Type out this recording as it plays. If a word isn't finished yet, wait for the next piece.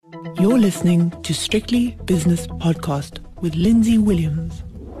You're listening to Strictly Business Podcast with Lindsay Williams.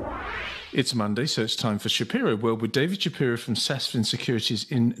 It's Monday, so it's time for Shapiroworld with David Shapiro from Sasfin Securities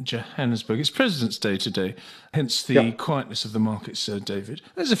in Johannesburg. It's President's Day today, hence the quietness of the markets, David.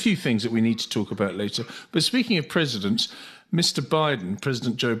 There's a few things that we need to talk about later. But speaking of presidents, Mr. Biden,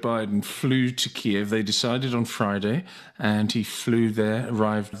 President Joe Biden, flew to Kiev. They decided on Friday, and he flew there,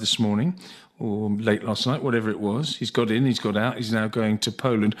 arrived this morning, or late last night, whatever it was. He's got in, he's got out, he's now going to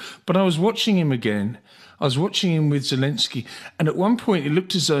Poland. But I was watching him again. I was watching him with Zelensky, and at one point it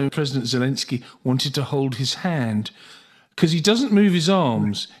looked as though President Zelensky wanted to hold his hand, because he doesn't move his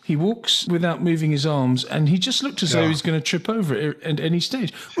arms. He walks without moving his arms, and he just looked as though he's going to trip over it at any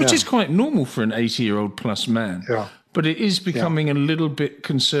stage, which is quite normal for an 80-year-old plus man. Yeah. But it is becoming a little bit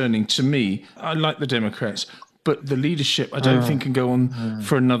concerning to me. I like the Democrats, but the leadership I don't think can go on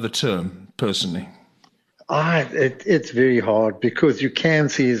for another term, personally. It's very hard because you can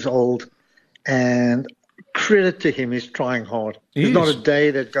see he's old, and credit to him, he's trying hard. There's not a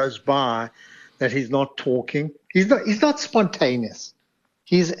day that goes by that he's not talking. He's not spontaneous.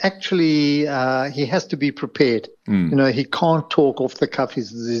 He's actually he has to be prepared. You know, he can't talk off the cuff.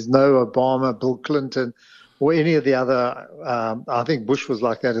 There's no Obama, Bill Clinton, or any of the other. I think Bush was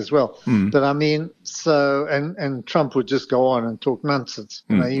like that as well. But I mean, so and Trump would just go on and talk nonsense.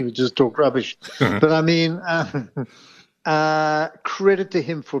 You know, he would just talk rubbish. But I mean, credit to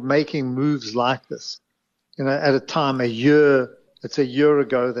him for making moves like this. You know, at a time, it's a year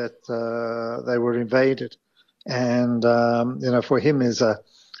ago that they were invaded. And, you know, for him is a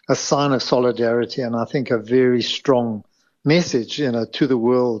sign of solidarity, and I think a very strong message, you know, to the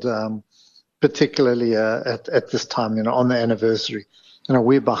world, particularly at this time, you know, on the anniversary. You know,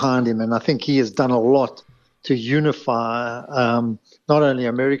 we're behind him, and I think he has done a lot to unify not only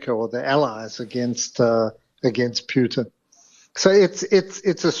America or the allies against Putin. So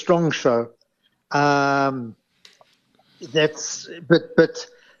it's a strong show. You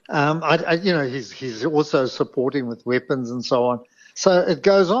know, he's also supporting with weapons and so on. So it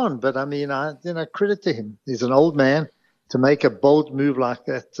goes on. But I mean, you know, credit to him. He's an old man. To make a bold move like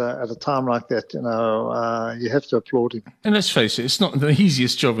that at a time like that, you know, you have to applaud him. And let's face it, it's not the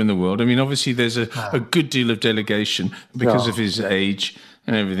easiest job in the world. I mean, obviously there's a good deal of delegation because of his age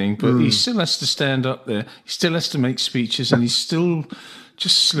and everything, but he still has to stand up there. He still has to make speeches, and he's still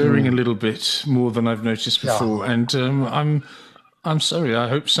just slurring a little bit more than I've noticed before. And I'm sorry. I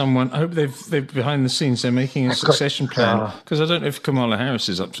hope they're behind the scenes. They're making a succession plan, because I don't know if Kamala Harris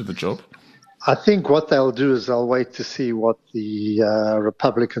is up to the job. I think what they'll do is they'll wait to see what the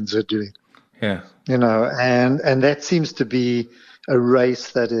Republicans are doing. Yeah. You know, and that seems to be a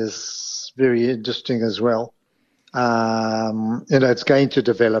race that is very interesting as well. You know, it's going to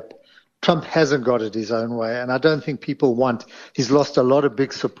develop. Trump hasn't got it his own way, and I don't think people want. He's lost a lot of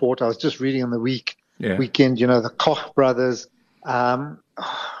big support. I was just reading on the weekend, you know, the Koch brothers,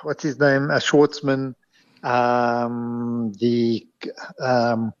 what's his name, Schwartzman,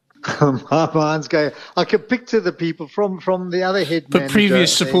 my mind's going. I can picture the people from the other head. But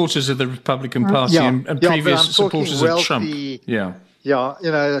previous supporters of the Republican Party and previous supporters of Trump. Yeah, you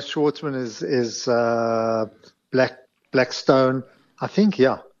know, Schwartzman is Blackstone, I think.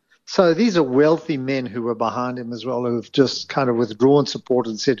 Yeah. So these are wealthy men who were behind him as well, who have just kind of withdrawn support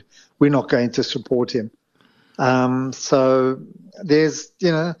and said, we're not going to support him. So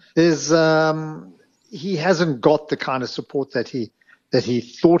he hasn't got the kind of support that he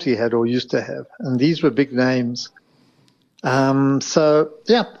thought he had or used to have, and these were big names. So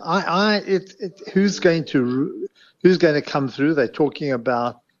yeah, who's going to come through? They're talking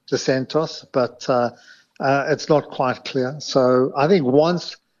about DeSantis, but it's not quite clear. So I think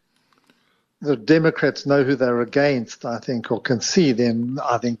once the Democrats know who they're against, I think, or can see, then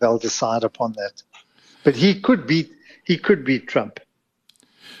I think they'll decide upon that. But he could beat Trump,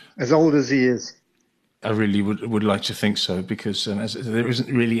 as old as he is. I really would like to think so, because there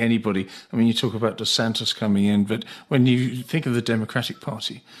isn't really anybody. I mean, you talk about DeSantis coming in, but when you think of the Democratic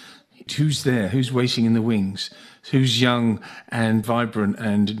Party, who's there? Who's waiting in the wings? Who's young and vibrant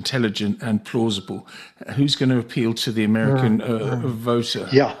and intelligent and plausible? Who's going to appeal to the American voter?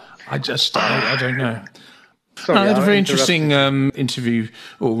 Yeah. I don't know. Sorry, I had a very interesting interview,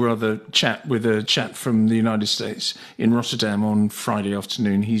 or rather chat, with a chap from the United States in Rotterdam on Friday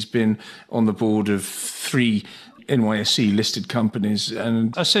afternoon. He's been on the board of 3 NYSE-listed companies.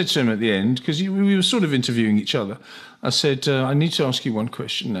 And I said to him at the end, because we were sort of interviewing each other, I said, I need to ask you one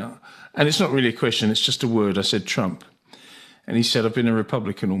question now. And it's not really a question, it's just a word. I said, Trump. And he said, I've been a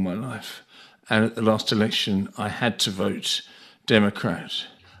Republican all my life. And at the last election, I had to vote Democrat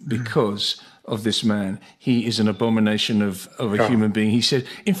because of this man. He is an abomination of a human being. He said,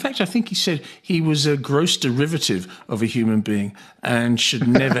 in fact, I think he said he was a gross derivative of a human being and should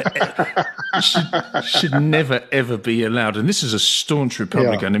never, should never ever be allowed. And this is a staunch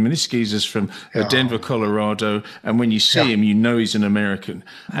Republican. I mean, this geezer's from Denver, Colorado, and when you see him, you know he's an American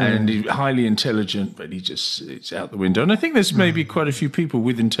and he's highly intelligent, but it's out the window. And I think there's maybe quite a few people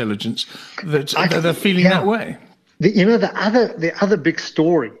with intelligence that are feeling that way. The other big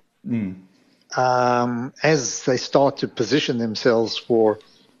story, as they start to position themselves for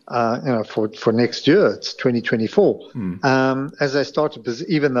next year, it's 2024. As they start to,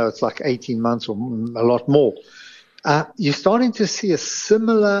 even though it's like 18 months or a lot more, you're starting to see a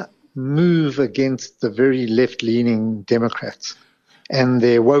similar move against the very left-leaning Democrats and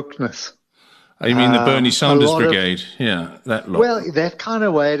their wokeness. You mean the Bernie Sanders brigade? That lot. Well, that kind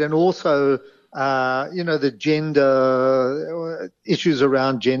of way, and also, the gender issues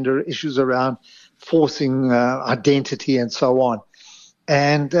around forcing identity and so on.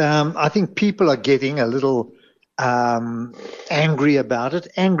 And I think people are getting a little angry about it,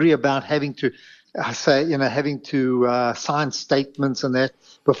 having to sign statements and that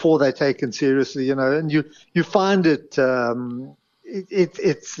before they're taken seriously, and you find it.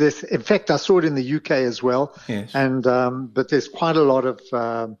 It's this. In fact, I saw it in the UK as well. Yes. And but there's quite a lot of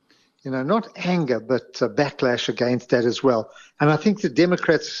not anger, but backlash against that as well. And I think the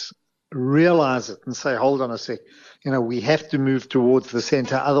Democrats realize it and say, "Hold on a sec, we have to move towards the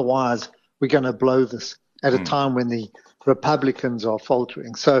center. Otherwise, we're going to blow this at a time when the Republicans are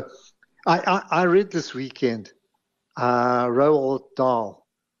faltering." So, I read this weekend Roald Dahl.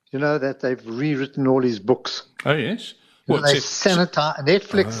 That they've rewritten all his books. Oh yes. They sanitize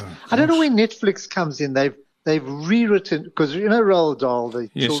Netflix. I don't know where Netflix comes in. They've rewritten, because Roald Dahl, the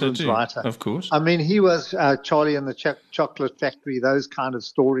children's writer. Of course. I mean, he was Charlie and the Chocolate Factory, those kind of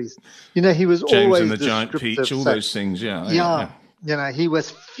stories. He was James always and the Giant Peach, all those things. Yeah. He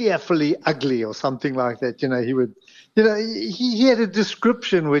was fearfully ugly or something like that. He would. He had a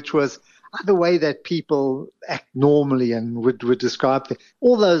description which was the way that people act normally and would describe things.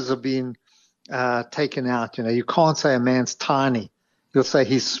 All those have been taken out. You can't say a man's tiny. You'll say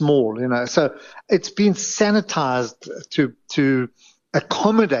he's small. So it's been sanitized to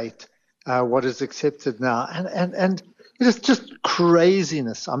accommodate what is accepted now, and it's just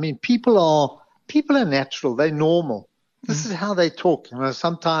craziness. I mean, people are natural. They're normal. This is how they talk.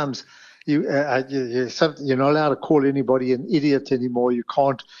 Sometimes you're not allowed to call anybody an idiot anymore. You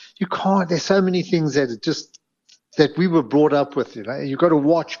can't. There's so many things that we were brought up with. You've got to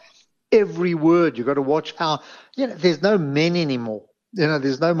watch every word. You've got to watch how. There's no men anymore.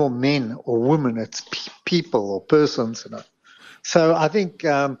 There's no more men or women. It's people or persons. So I think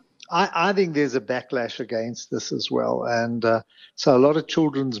I think there's a backlash against this as well, and so a lot of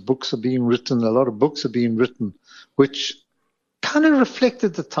children's books are being written. A lot of books are being written, which kind of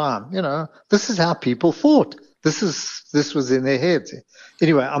reflected the time. This is how people thought. This was in their heads.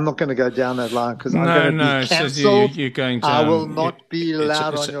 Anyway, I'm not going to go down that line because I'm going to be cancelled. You're going to. I will not be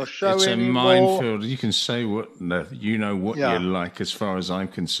allowed on your show anymore. It's a minefield. You can say what you like, as far as I'm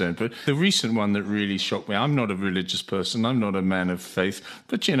concerned. But the recent one that really shocked me. I'm not a religious person. I'm not a man of faith.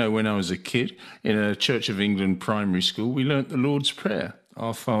 But when I was a kid in a Church of England primary school, we learnt the Lord's Prayer.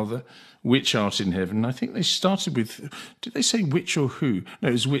 Our Father, which art in heaven. I think they started with, did they say which or who? No,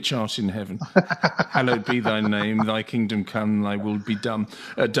 it was which art in heaven. Hallowed be thy name, thy kingdom come, thy will be done.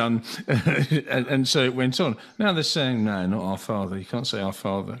 And so it went on. Now they're saying, no, not our Father. You can't say our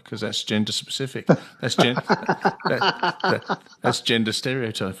Father because that's gender specific. That's that's gender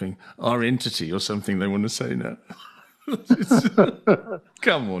stereotyping. Our entity or something they want to say now.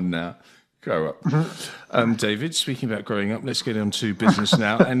 Come on now. Grow up. David, speaking about growing up, let's get on to business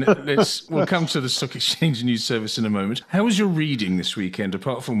now. And we'll come to the Stock Exchange News Service in a moment. How was your reading this weekend,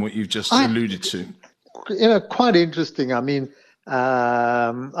 apart from what you've just alluded to? Quite interesting. I mean,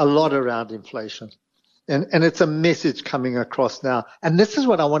 a lot around inflation. And it's a message coming across now. And this is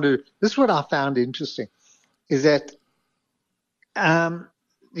what I found interesting, is that the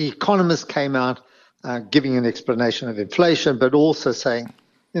economists came out giving an explanation of inflation, but also saying,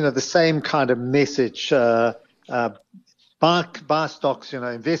 the same kind of message, buy stocks,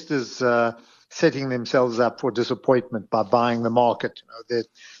 investors setting themselves up for disappointment by buying the market.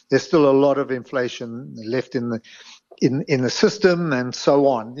 There's still a lot of inflation left in the system and so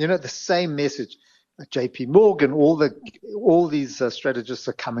on. The same message. JP Morgan, all these strategists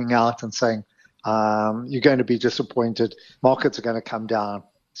are coming out and saying, you're going to be disappointed, markets are going to come down,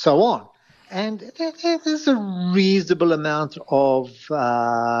 so on. And there's a reasonable amount of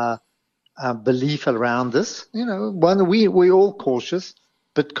belief around this. We're all cautious.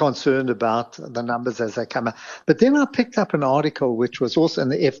 bit concerned about the numbers as they come out. But then I picked up an article which was also in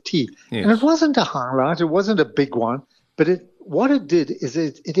the FT, and it wasn't a highlight, it wasn't a big one, but what it did is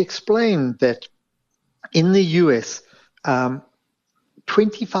it explained that in the US,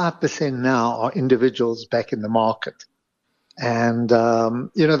 25% now are individuals back in the market. And,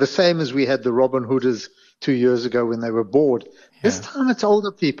 the same as we had the Robin Hooders 2 years ago when they were bored. This time it's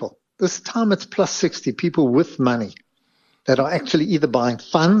older people. This time it's plus 60, people with money that are actually either buying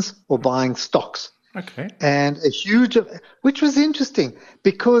funds or buying stocks. Okay. And which was interesting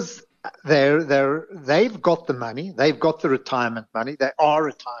because they've got the money, they've got the retirement money, they are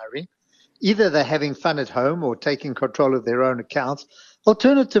retiring. Either they're having fun at home or taking control of their own accounts.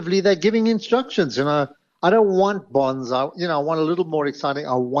 Alternatively, they're giving instructions. I don't want bonds. I want a little more exciting.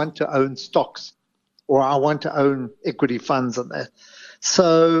 I want to own stocks, or I want to own equity funds and that.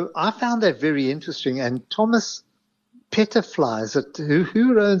 So I found that very interesting. And Thomas Petterfly,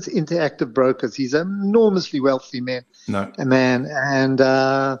 who owns Interactive Brokers? He's an enormously wealthy man. And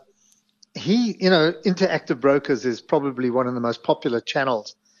Interactive Brokers is probably one of the most popular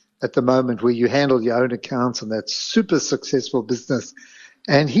channels at the moment where you handle your own accounts, and that's super successful business.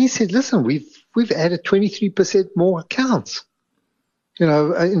 And he said, listen, we've added 23% more accounts,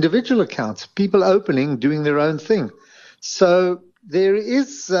 individual accounts, people opening, doing their own thing. So there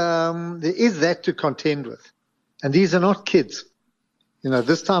is that to contend with. And these are not kids.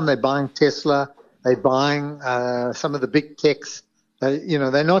 This time they're buying Tesla, they're buying some of the big techs.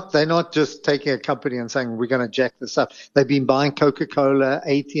 They're not just taking a company and saying we're going to jack this up. They've been buying Coca-Cola,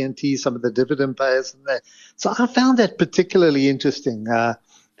 AT&T, some of the dividend payers, and that. So I found that particularly interesting. That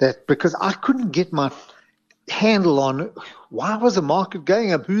because I couldn't get my handle on why was the market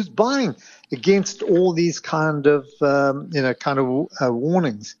going up, who's buying against all these kind of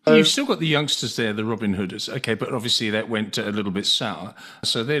warnings. You've still got the youngsters there, the Robin Hooders, okay, but obviously that went a little bit sour,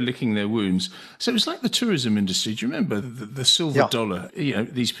 so they're licking their wounds. So it's like the tourism industry. Do you remember the silver dollar?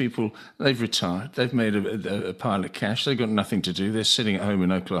 These people, they've retired, they've made a pile of cash, they've got nothing to do, they're sitting at home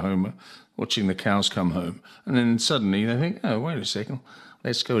in Oklahoma watching the cows come home, and then suddenly they think, oh, wait a second,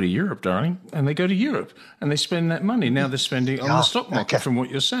 let's go to Europe, darling. And they go to Europe and they spend that money. Now they're spending it on the stock market, from what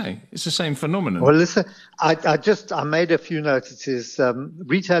you're saying. It's the same phenomenon. Well, listen, I made a few notes. It says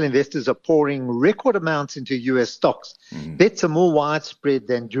retail investors are pouring record amounts into U.S. stocks. Bets are more widespread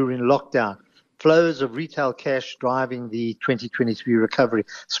than during lockdown. Flows of retail cash driving the 2023 recovery.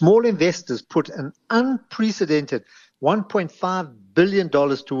 Small investors put an unprecedented $1.5 billion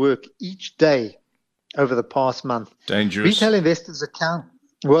to work each day over the past month. Dangerous. Retail investors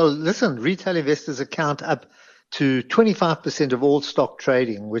account up to 25% of all stock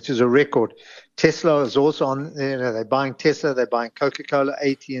trading, which is a record. Tesla is also on, they're buying Tesla, they're buying Coca-Cola,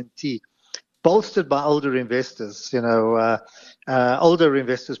 AT&T, bolstered by older investors. Older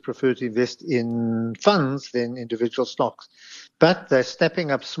investors prefer to invest in funds than individual stocks, but they're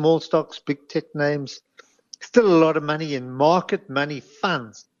stepping up small stocks, big tech names. Still a lot of money in market money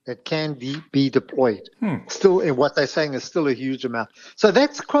funds that can be deployed. Still, in what they're saying is still a huge amount. So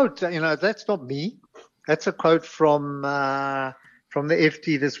that's a quote, that's not me. That's a quote from the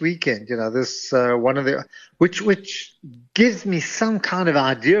FT this weekend. This one of the which gives me some kind of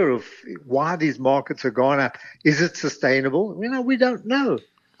idea of why these markets are going up. Is it sustainable? We don't know.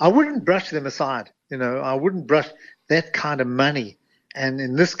 I wouldn't brush them aside. I wouldn't brush that kind of money. And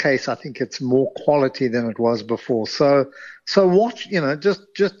in this case, I think it's more quality than it was before. So watch,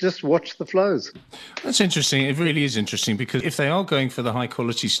 just watch the flows. That's interesting. It really is interesting because if they are going for the high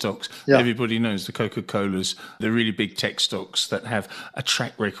quality stocks, everybody knows the Coca-Colas, the really big tech stocks that have a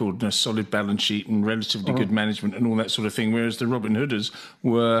track record and a solid balance sheet and relatively good management and all that sort of thing. Whereas the Robin Hooders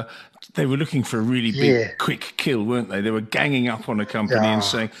were looking for a really big, quick kill, weren't they? They were ganging up on a company and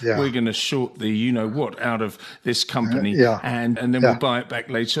saying, we're going to short the you-know-what out of this company and then we'll buy it back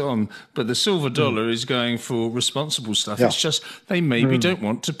later on. But the silver dollar is going for responsible stuff. It's just they maybe don't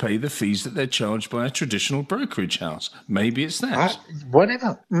want to pay the fees that they're charged by a traditional brokerage house. Maybe it's that.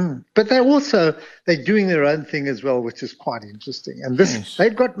 Whatever. But they're doing their own thing as well, which is quite interesting. And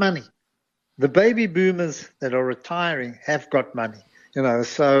they've got money. The baby boomers that are retiring have got money.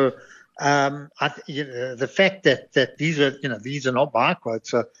 So the fact that these are not my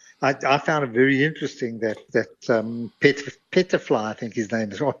quotes. So I found it very interesting that Petterfly, I think his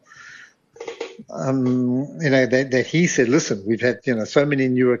name is, that he said, listen, we've had so many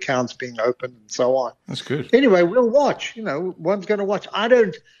new accounts being opened and so on. That's good. Anyway, we'll watch. One's going to watch. I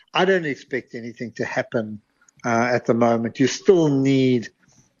don't expect anything to happen at the moment. You still need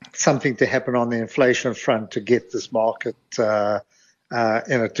something to happen on the inflation front to get this market to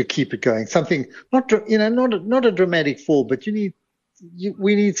keep it going. Something not a dramatic fall, but you need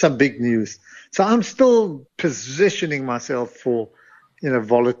we need some big news. So I'm still positioning myself for,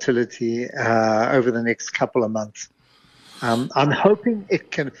 volatility over the next couple of months. I'm hoping it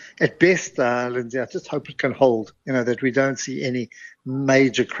can, at best, Lindsay, I just hope it can hold, that we don't see any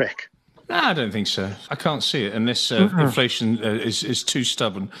major crack. No, I don't think so. I can't see it unless inflation is too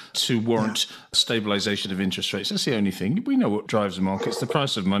stubborn to warrant stabilisation of interest rates. That's the only thing. We know what drives the markets, the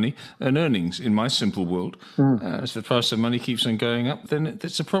price of money and earnings in my simple world. If the price of money keeps on going up, then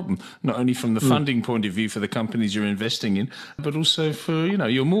it's a problem, not only from the funding point of view for the companies you're investing in, but also for,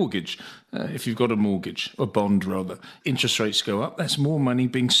 your mortgage. If you've got a mortgage, or bond rather, interest rates go up, that's more money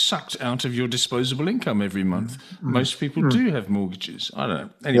being sucked out of your disposable income every month. Most people do have mortgages. I don't know.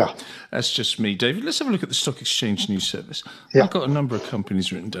 Anyway, that's just me. David, let's have a look at the Stock Exchange News Service. I've got a number of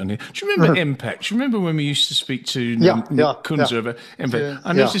companies written down here. Do you remember MPAC? Do you remember when we used to speak to Nick Kunzer about MPAC?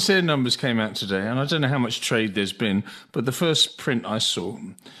 I noticed their numbers came out today, and I don't know how much trade there's been, but the first print I saw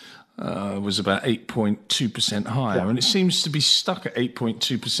was about 8.2% higher, and it seems to be stuck at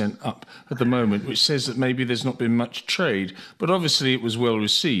 8.2% up at the moment, which says that maybe there's not been much trade, but obviously it was well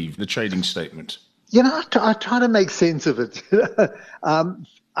received, the trading statement. I try to make sense of it.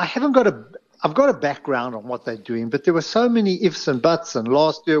 I've got a background on what they're doing, but there were so many ifs and buts, and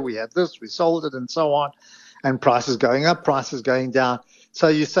last year we had this, we sold it, and so on, and prices going up, prices going down. So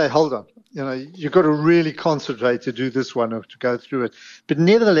you say, hold on. You've got to really concentrate to do this one or to go through it. But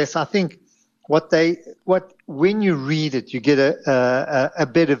nevertheless, I think when you read it, you get a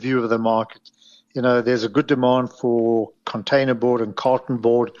better view of the market. There's a good demand for container board and carton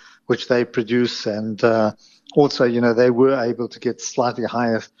board, which they produce. And also, they were able to get slightly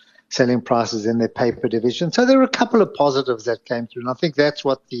higher selling prices in their paper division. So there were a couple of positives that came through. And I think that's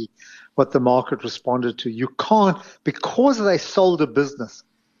what the market responded to. You can't, because they sold a business.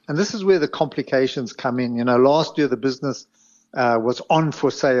 And this is where the complications come in. Last year the business was on for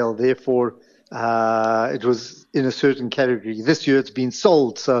sale. Therefore, it was in a certain category. This year it's been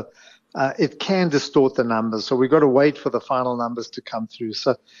sold. So it can distort the numbers. So we've got to wait for the final numbers to come through.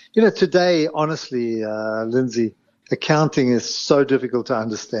 So, today, honestly, Lindsay, accounting is so difficult to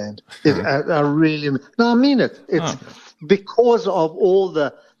understand. I mean it. It's because of all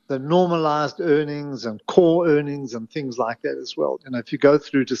the normalized earnings and core earnings and things like that as well. If you go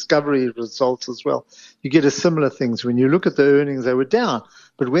through Discovery results as well, you get a similar things. When you look at the earnings, they were down.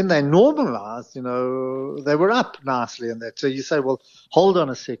 But when they normalized, they were up nicely in that. So you say, well, hold on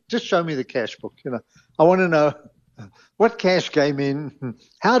a sec. Just show me the cash book. I want to know what cash came in.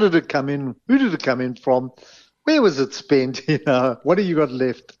 How did it come in? Who did it come in from? Where was it spent? What have you got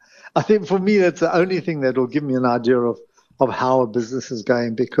left? I think for me, that's the only thing that will give me an idea of how a business is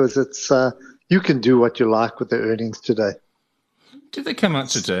going, because it's you can do what you like with the earnings today. Did they come out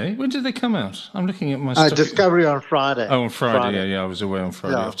today? When did they come out? I'm looking at my Discovery on Friday. Oh, on Friday. Yeah, I was away on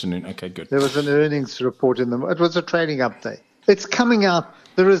Friday afternoon. Okay, good. There was an earnings report in them. It was a trading update. It's coming out.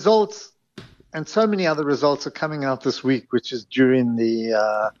 The results and so many other results are coming out this week, which is during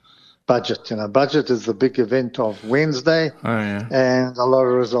the budget. Budget is the big event of Wednesday. Oh, yeah. And a lot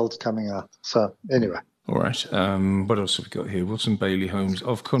of results coming out. So anyway. All right. What else have we got here? Wilson Bailey Homes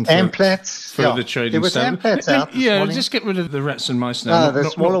of Amplats. Further trading. There was Amplats out this morning. Just get rid of the rats and mice now.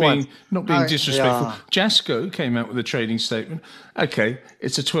 Not being disrespectful. Yeah. Jasco came out with a trading statement. Okay,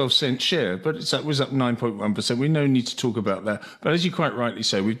 it's a 12-cent share, but it was up 9.1%. We no need to talk about that. But as you quite rightly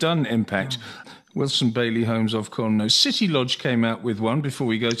say, we've done Impact. Wilson Bailey Homes of Conno. City Lodge came out with one before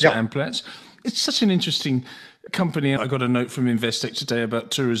we go to Amplats. It's such an interesting company. I got a note from Investec today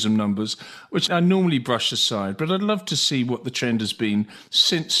about tourism numbers, which I normally brush aside, but I'd love to see what the trend has been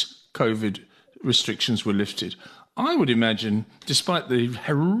since COVID restrictions were lifted. I would imagine, despite the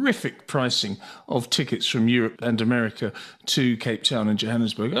horrific pricing of tickets from Europe and America to Cape Town and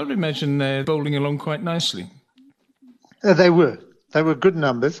Johannesburg, I would imagine they're bowling along quite nicely. They were. They were good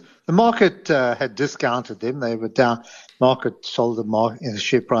numbers. The market had discounted them. They were down. Market sold the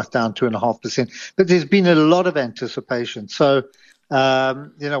share price down 2.5%. But there's been a lot of anticipation. So,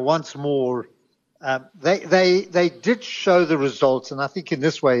 once more, they did show the results, and I think in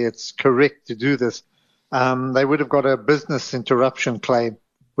this way it's correct to do this. They would have got a business interruption claim,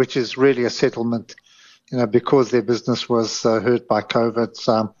 which is really a settlement, because their business was hurt by COVID.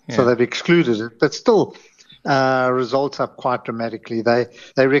 So they've excluded it. But still, results up quite dramatically. They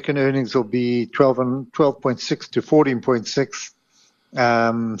reckon earnings will be 12.6 to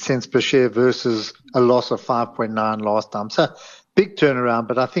 14.6 cents per share versus a loss of 5.9 last time. So big turnaround,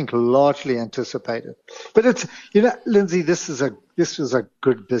 but I think largely anticipated. But it's, Lindsay, this is a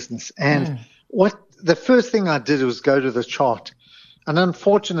good business. And the first thing I did was go to the chart. And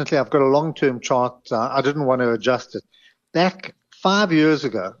unfortunately, I've got a long-term chart. I didn't want to adjust it. Back 5 years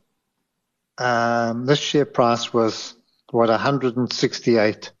ago, this share price was,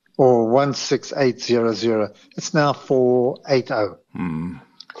 168 or 16800. It's now 480.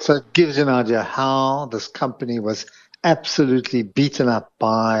 So it gives you an idea how this company was absolutely beaten up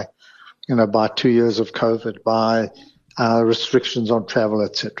by 2 years of COVID, by restrictions on travel,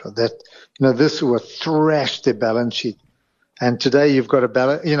 etc. That, this would thrash their balance sheet. And today you've got a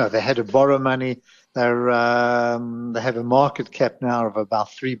balance, they had to borrow money. They have a market cap now of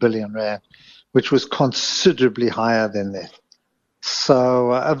about 3 billion rand, which was considerably higher than that.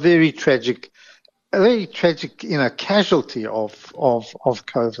 So a very tragic, casualty of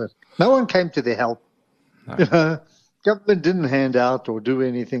COVID. No one came to their help. No. Government didn't hand out or do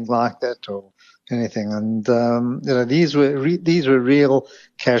anything like that or anything. And these were real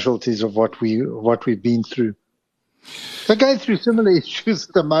casualties of what we've been through. They're going through similar issues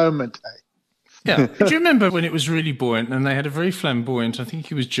at the moment. Yeah. Do you remember when it was really buoyant and they had a very flamboyant, I think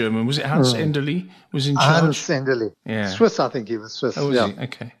he was German, was it Hans Enderli was in charge? Hans Enderli. Yeah. Swiss, I think he was Swiss. Oh, was he?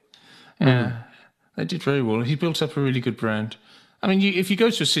 Okay. Yeah. They did very well. He built up a really good brand. I mean, if you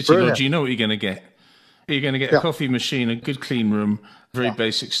go to a city lodge, you know what you're going to get. You're going to get a coffee machine, a good clean room, very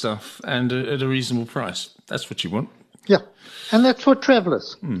basic stuff, and at a reasonable price. That's what you want. Yeah, and that's for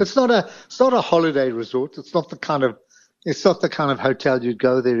travellers. It's not a holiday resort. It's not the kind of hotel you'd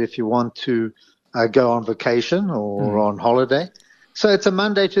go there if you want to go on vacation or on holiday. So it's a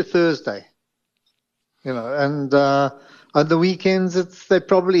Monday to Thursday, and on the weekends they're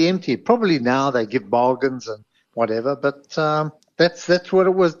probably empty. Probably now they give bargains and whatever, but that's what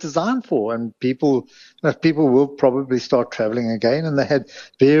it was designed for. And people will probably start traveling again. And they had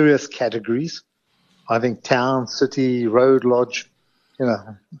various categories. I think town, city, road, lodge,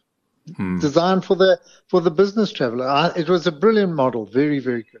 designed for the business traveler. It was a brilliant model. Very,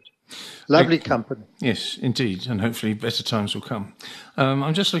 very good. Lovely company. Yes, indeed, and hopefully better times will come.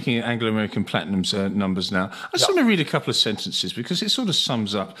 I'm just looking at Anglo-American Platinum's numbers now. I just want to read a couple of sentences because it sort of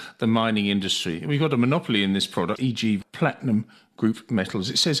sums up the mining industry. We've got a monopoly in this product, e.g. Platinum Group Metals.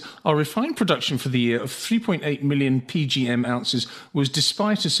 It says, our refined production for the year of 3.8 million PGM ounces was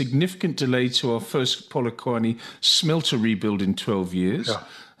despite a significant delay to our first Polokwane smelter rebuild in 12 years. Yeah.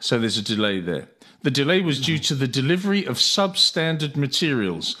 So there's a delay there. The delay was due to the delivery of substandard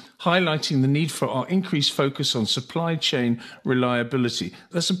materials, highlighting the need for our increased focus on supply chain reliability.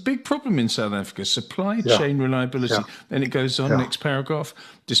 That's a big problem in South Africa, supply chain reliability. Yeah. Then it goes on, next paragraph.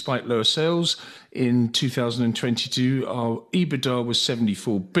 Despite lower sales, in 2022, our EBITDA was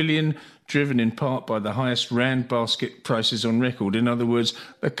 74 billion, driven in part by the highest rand basket prices on record. In other words,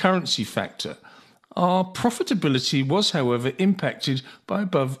 the currency factor. Our profitability was, however, impacted by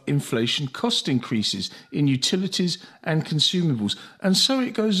above-inflation cost increases in utilities and consumables. And so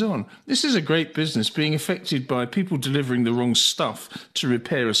it goes on. This is a great business being affected by people delivering the wrong stuff to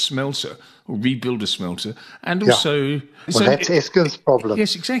repair a smelter or rebuild a smelter. And also... Well, that's Eskom's problem.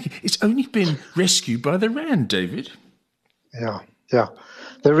 Yes, exactly. It's only been rescued by the rand, David. Yeah.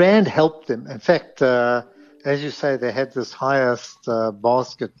 The rand helped them. In fact, as you say, they had this highest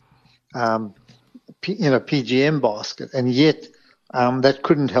basket PGM basket, and yet that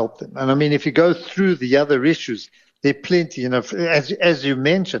couldn't help them. And I mean, if you go through the other issues, there are plenty, as you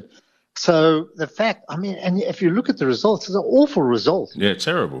mentioned. So the fact, and if you look at the results, it's an awful result. Yeah,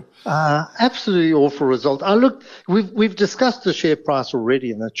 terrible. Absolutely awful result. We've discussed the share price already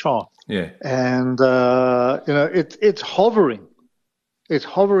in the chart. Yeah. And it's hovering. It's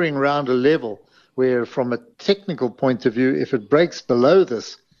hovering around a level where, from a technical point of view, if it breaks below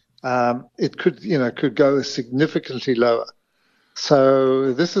this, it could go significantly lower.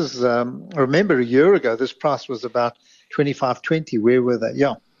 So this is, remember a year ago, this price was about 25.20. Where were they?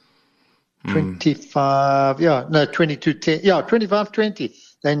 22.10. 25.20.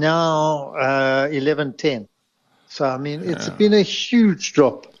 They're now 11.10. So, it's been a huge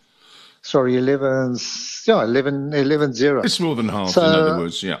drop. Sorry, 11.0. It's more than half, in other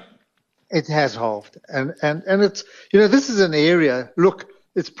words, yeah. It has halved. And it's, this is an area, look,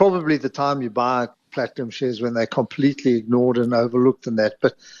 it's probably the time you buy platinum shares when they're completely ignored and overlooked and that.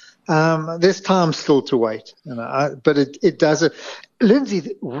 But there's time still to wait. But it does it.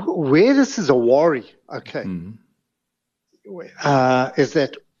 Lindsay, where this is a worry, is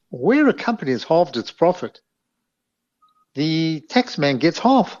that where a company has halved its profit, the tax man gets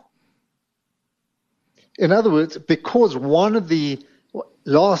half. In other words, because one of the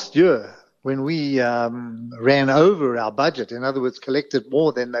last year, when we ran over our budget, in other words, collected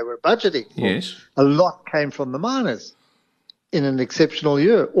more than they were budgeting for, yes, a lot came from the miners in an exceptional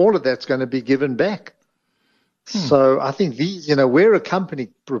year. All of that's going to be given back. So I think these, where a company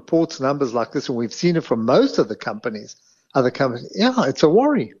reports numbers like this, and we've seen it from most of the companies, other companies. Yeah, it's a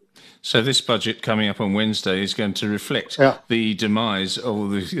worry. So this budget coming up on Wednesday is going to reflect the demise,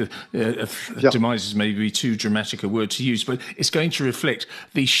 or demise is maybe too dramatic a word to use, but it's going to reflect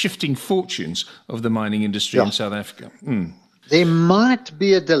the shifting fortunes of the mining industry in South Africa. There might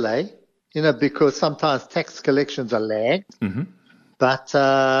be a delay, because sometimes tax collections are lagged, but,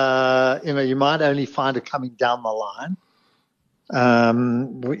 you might only find it coming down the line.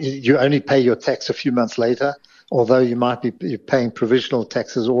 You only pay your tax a few months later, although you might be paying provisional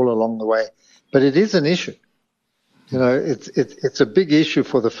taxes all along the way. But it is an issue. It's a big issue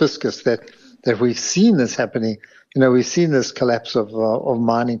for the fiscus that we've seen this happening. We've seen this collapse of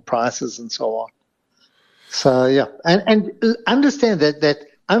mining prices and so on. So, yeah. And understand that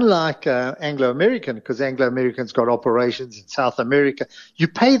unlike Anglo-American, because Anglo-American's got operations in South America, you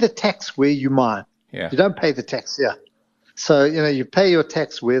pay the tax where you mine. Yeah. You don't pay the tax here. So, you pay your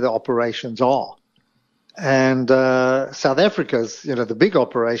tax where the operations are. And South Africa's, the big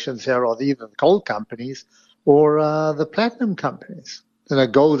operations here are either the gold companies or the platinum companies.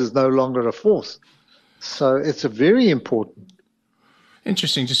 Gold is no longer a force. So it's a very important.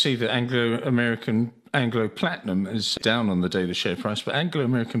 Interesting to see that Anglo Platinum is down on the day the share price, but Anglo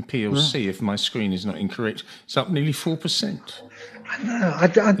American PLC, if my screen is not incorrect, is up nearly 4%. I know. I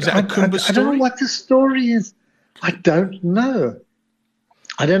don't know what the story is. I don't know.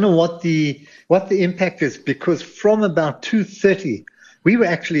 I don't know what the impact is, because from about 2:30, we were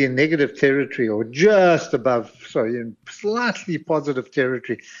actually in negative territory, or just above, in slightly positive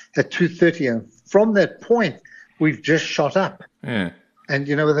territory at 2:30, and from that point, we've just shot up. Yeah. And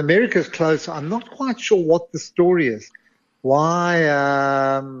with America's close, I'm not quite sure what the story is. Why,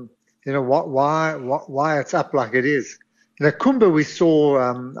 why it's up like it is. Kumba, we saw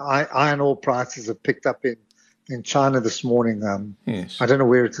iron ore prices have picked up in China this morning. Yes. I don't know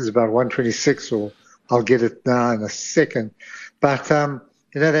where it is, about 126, or I'll get it now in a second. But,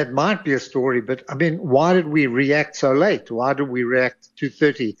 that might be a story. But, why did we react so late? Why did we react at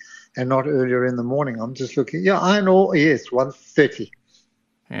 2:30 and not earlier in the morning? I'm just looking. Yeah, iron ore, yes, 130.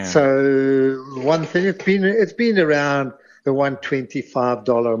 Yeah. So 130, it's been around the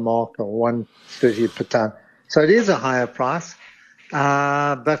 $125 mark, or 130 per ton. So it is a higher price.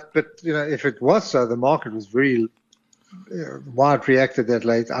 But if it was so, the market was very why it reacted that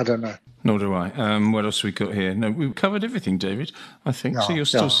late, I don't know. Nor do I. What else we got here? No, we've covered everything, David, I think. So you're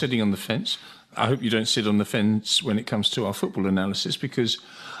still sitting on the fence. I hope you don't sit on the fence when it comes to our football analysis, because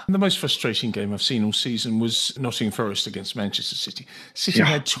the most frustrating game I've seen all season was Nottingham Forest against Manchester City. City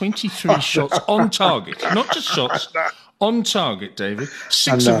had 23 shots on target, not just shots, on target, David,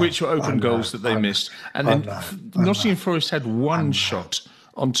 6 of which were open goals that they missed. And then Nottingham Forest had 1 shot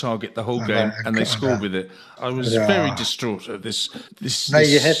on target the whole game, and they scored with it. I was very distraught at this. No,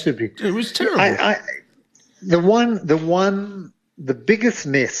 you had to be. It was terrible. The biggest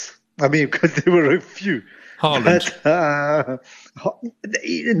mess, because there were a few. Haaland.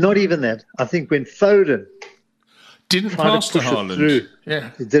 Not even that. I think when Foden didn't pass to Haaland.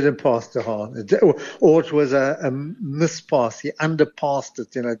 He didn't pass to Haaland. Or it was a mispass. He underpassed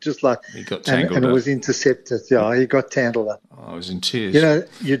it, just like, he got tangled and it was intercepted. Yeah, he got tangled up. I was in tears.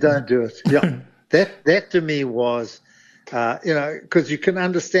 You don't do it. Yeah, that to me was, because you can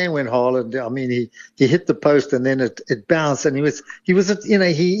understand when Haaland, he hit the post and then it bounced, and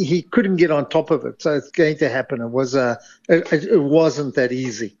he couldn't get on top of it. So it's going to happen. It wasn't that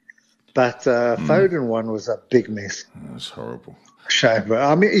easy. But Foden one was a big mess. That was horrible. Shame.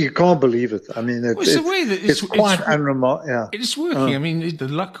 You can't believe it. It's quite unremarkable. Yeah. It's working. The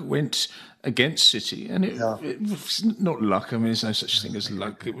luck went against City, and it was not luck. There's no such thing as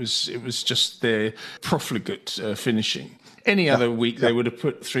luck. It was just their profligate finishing. Any other week, they would have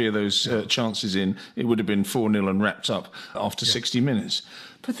put 3 of those chances in. It would have been 4-0 and wrapped up after 60 minutes.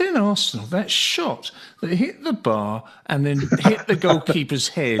 But then Arsenal, that shot that hit the bar and then hit the goalkeeper's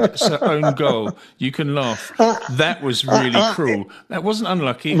head, so own goal. You can laugh. That was really cruel. That wasn't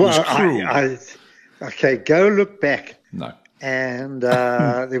unlucky. It was cruel. Okay, go look back. No. And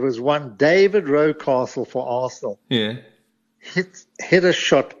there was one, David Rocastle for Arsenal. Yeah. Hit a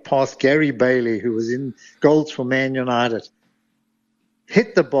shot past Gary Bailey, who was in goals for Man United.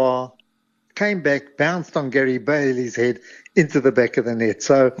 Hit the bar, came back, bounced on Gary Bailey's head into the back of the net.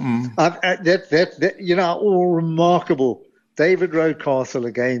 So all remarkable. David Rocastle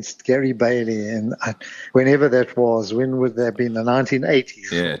against Gary Bailey, and whenever that was, when would that have been? The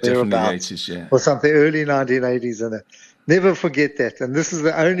 1980s? Yeah, definitely the 80s, yeah. Or something, early 1980s. And never forget that. And this is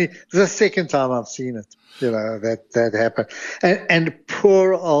the second time I've seen it. That happened. And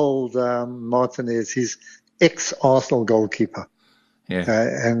poor old Martinez, his ex-Arsenal goalkeeper. Yeah.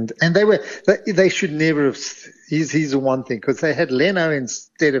 And they should never have. He's the one thing, because they had Leno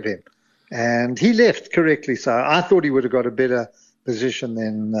instead of him, and he left correctly. So I thought he would have got a better position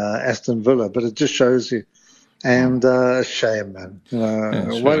than Aston Villa, but it just shows you. And shame, man.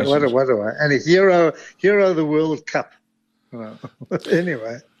 What do I? And a hero of the World Cup.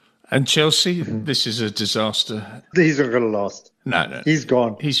 Anyway. And Chelsea, this is a disaster. He's not going to last. No. He's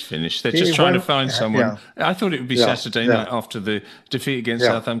gone. He's finished. They're just trying to find someone. Yeah. I thought it would be Saturday night after the defeat against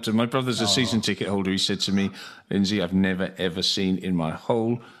Southampton. My brother's a season ticket holder. He said to me, Lindsay, I've never, ever seen in my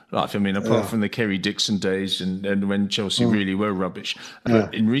whole life, I mean, apart from the Kerry Dixon days and when Chelsea really were rubbish.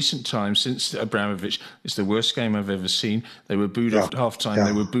 But in recent times, since Abramovich, it's the worst game I've ever seen. They were booed off at half-time. Yeah.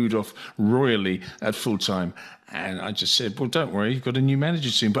 They were booed off royally at full-time. And I just said, well, don't worry, you've got a new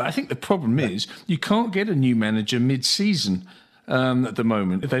manager soon. But I think the problem is you can't get a new manager mid-season at the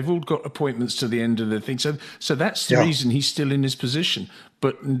moment. They've all got appointments to the end of the thing. So that's the reason he's still in his position.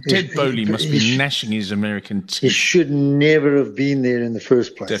 But Ted Bowley must be gnashing his American teeth. He should never have been there in the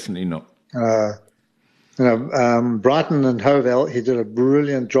first place. Definitely not. Brighton and Hove, he did a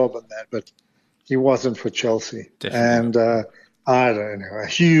brilliant job on that, but he wasn't for Chelsea. Definitely. And I don't know, a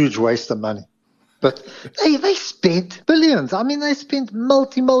huge waste of money. But they spent billions. I mean, they spent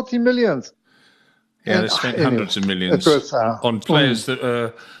multi-millions. Yeah, they spent hundreds of millions on players that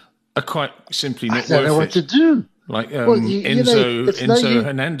are quite simply not worth it. I don't know what to do. Like Enzo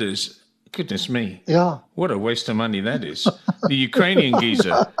Hernandez. Goodness me. Yeah. What a waste of money that is. The Ukrainian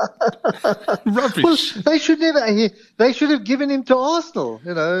geezer. Rubbish. Well, they should have given him to Arsenal,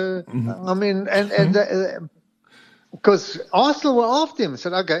 I mean, and because Arsenal were after him,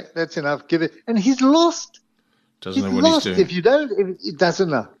 said, okay, that's enough, give it. And he's lost. Doesn't know what he's doing. He doesn't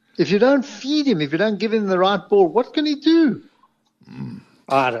know. If you don't feed him, if you don't give him the right ball, what can he do?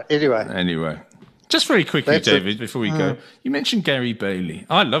 Anyway. Just very quickly, David, before we go, you mentioned Gary Bailey.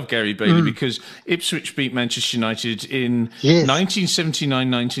 I love Gary Bailey because Ipswich beat Manchester United in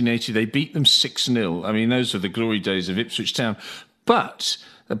 1979-1980. They beat them 6-0. I mean, those were the glory days of Ipswich Town. But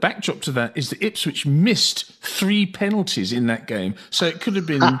the backdrop to that is that Ipswich missed 3 penalties in that game. So it could have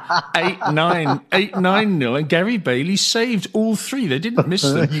been 8-9-0, and Gary Bailey saved all 3. They didn't miss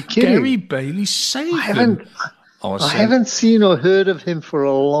them. Are you kidding? Gary Bailey saved them. I haven't seen or heard of him for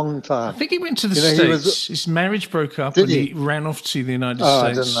a long time. I think he went to the States. His marriage broke up and he ran off to the United States.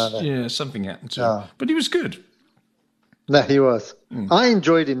 I didn't know that. Yeah, something happened to him. But he was good. No, he was. I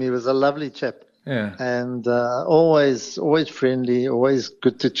enjoyed him. He was a lovely chap. Yeah. And always friendly, always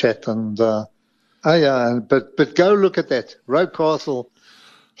good to chat. And but go look at that. Rocastle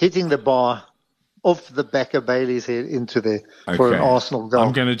hitting the bar off the back of Bailey's head into there for an Arsenal goal.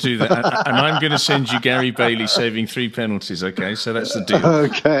 I'm going to do that. And I'm going to send you Gary Bailey saving 3 penalties, okay? So that's the deal.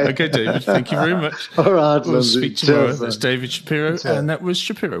 Okay, David, thank you very much. All right, we'll speak tomorrow. That's David Shapiro, and that was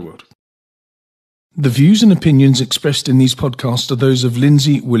Shapiroworld. The views and opinions expressed in these podcasts are those of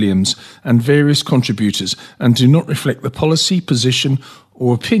Lindsay Williams and various contributors and do not reflect the policy, position,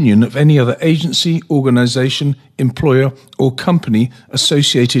 or opinion of any other agency, organisation, employer, or company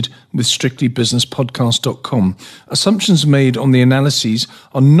associated with strictlybusinesspodcast.com. Assumptions made on the analyses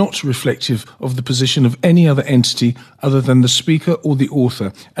are not reflective of the position of any other entity other than the speaker or the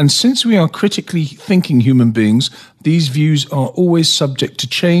author. And since we are critically thinking human beings, these views are always subject to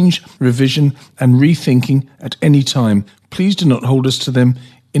change, revision, and rethinking at any time. Please do not hold us to them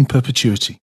in perpetuity.